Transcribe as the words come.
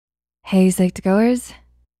Hey, Psych2Goers.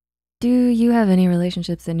 Do you have any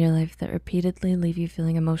relationships in your life that repeatedly leave you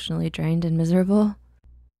feeling emotionally drained and miserable?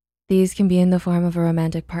 These can be in the form of a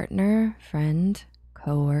romantic partner, friend,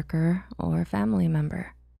 coworker, or family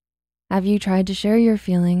member. Have you tried to share your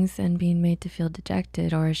feelings and been made to feel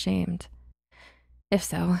dejected or ashamed? If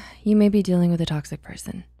so, you may be dealing with a toxic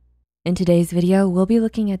person. In today's video, we'll be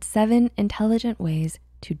looking at 7 intelligent ways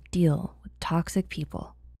to deal with toxic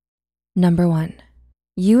people. Number 1.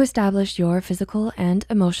 You establish your physical and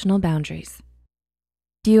emotional boundaries.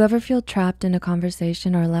 Do you ever feel trapped in a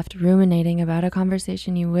conversation or left ruminating about a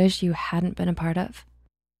conversation you wish you hadn't been a part of?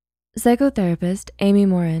 Psychotherapist Amy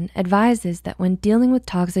Morin advises that when dealing with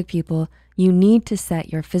toxic people, you need to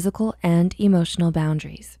set your physical and emotional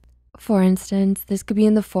boundaries. For instance, this could be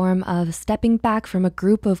in the form of stepping back from a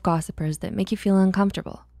group of gossipers that make you feel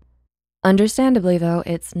uncomfortable. Understandably though,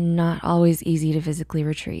 it's not always easy to physically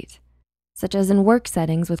retreat, such as in work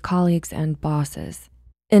settings with colleagues and bosses.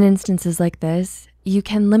 In instances like this, you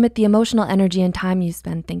can limit the emotional energy and time you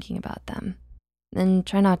spend thinking about them, and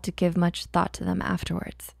try not to give much thought to them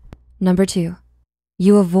afterwards. Number 2,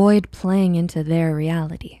 you avoid playing into their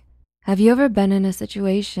reality. Have you ever been in a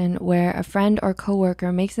situation where a friend or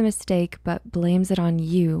coworker makes a mistake but blames it on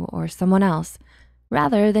you or someone else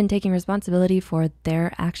rather than taking responsibility for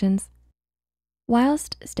their actions?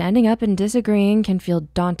 Whilst standing up and disagreeing can feel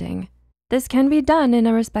daunting, this can be done in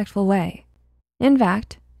a respectful way. In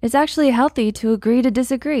fact, it's actually healthy to agree to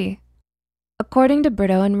disagree. According to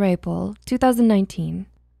Brito and Rapol, 2019,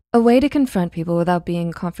 a way to confront people without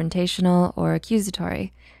being confrontational or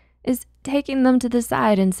accusatory is taking them to the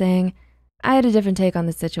side and saying, "I had a different take on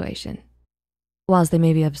the situation." Whilst they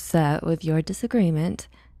may be upset with your disagreement,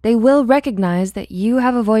 they will recognize that you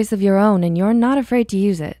have a voice of your own and you're not afraid to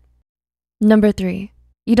use it. Number 3,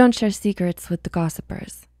 you don't share secrets with the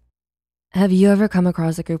gossipers. Have you ever come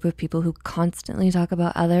across a group of people who constantly talk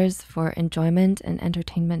about others for enjoyment and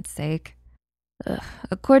entertainment's sake?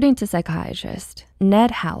 According to psychiatrist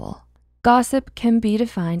Ned Howell, gossip can be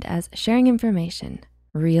defined as sharing information,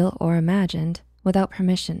 real or imagined, without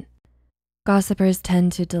permission. Gossipers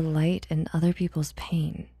tend to delight in other people's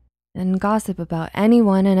pain and gossip about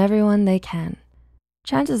anyone and everyone they can.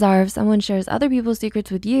 Chances are if someone shares other people's secrets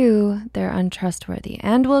with you, they're untrustworthy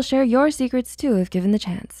and will share your secrets too if given the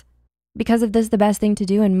chance. Because of this, the best thing to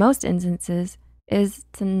do in most instances is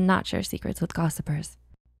to not share secrets with gossipers.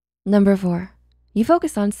 Number 4, you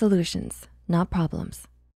focus on solutions, not problems.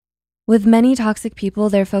 With many toxic people,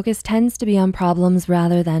 their focus tends to be on problems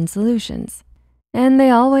rather than solutions, and they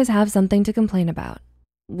always have something to complain about,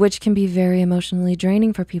 which can be very emotionally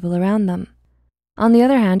draining for people around them. On the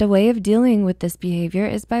other hand, a way of dealing with this behavior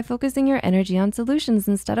is by focusing your energy on solutions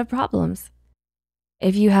instead of problems.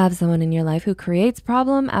 If you have someone in your life who creates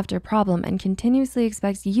problem after problem and continuously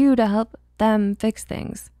expects you to help them fix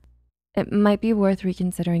things, it might be worth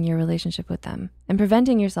reconsidering your relationship with them and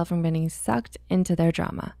preventing yourself from getting sucked into their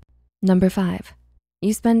drama. Number 5,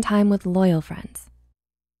 you spend time with loyal friends.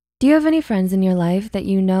 Do you have any friends in your life that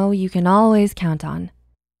you know you can always count on?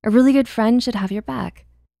 A really good friend should have your back,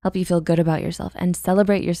 help you feel good about yourself, and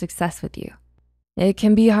celebrate your success with you. It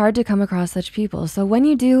can be hard to come across such people, so when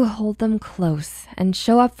you do, hold them close and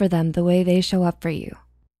show up for them the way they show up for you.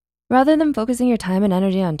 Rather than focusing your time and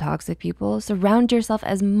energy on toxic people, surround yourself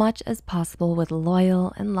as much as possible with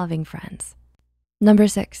loyal and loving friends. Number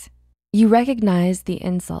 6, you recognize the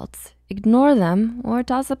insults, ignore them, or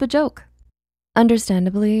toss up a joke.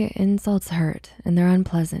 Understandably, insults hurt and they're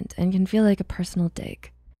unpleasant and can feel like a personal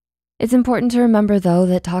dig. It's important to remember though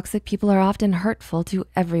that toxic people are often hurtful to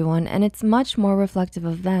everyone and it's much more reflective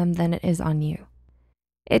of them than it is on you.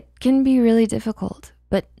 It can be really difficult,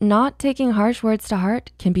 but not taking harsh words to heart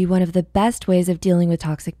can be one of the best ways of dealing with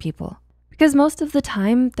toxic people, because most of the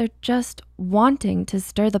time they're just wanting to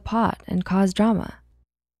stir the pot and cause drama.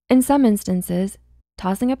 In some instances,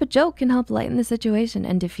 tossing up a joke can help lighten the situation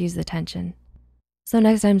and diffuse the tension. So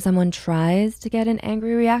next time someone tries to get an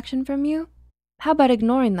angry reaction from you, how about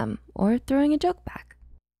ignoring them or throwing a joke back?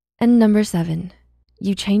 And number 7,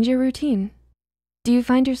 you change your routine. Do you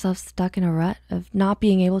find yourself stuck in a rut of not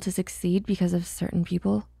being able to succeed because of certain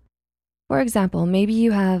people? For example, maybe you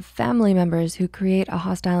have family members who create a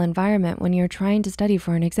hostile environment when you're trying to study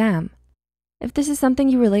for an exam. If this is something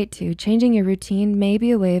you relate to, changing your routine may be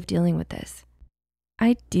a way of dealing with this.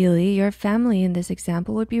 Ideally, your family in this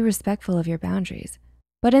example would be respectful of your boundaries,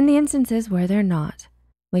 but in the instances where they're not,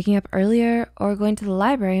 waking up earlier or going to the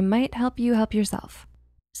library might help you help yourself.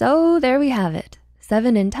 So there we have it,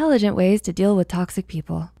 7 intelligent ways to deal with toxic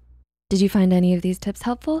people. Did you find any of these tips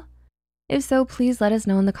helpful? If so, please let us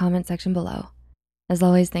know in the comment section below. As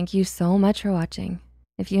always, thank you so much for watching.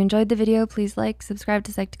 If you enjoyed the video, please like, subscribe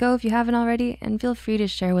to Psych2Go if you haven't already, and feel free to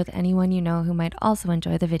share with anyone you know who might also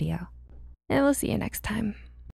enjoy the video. And we'll see you next time.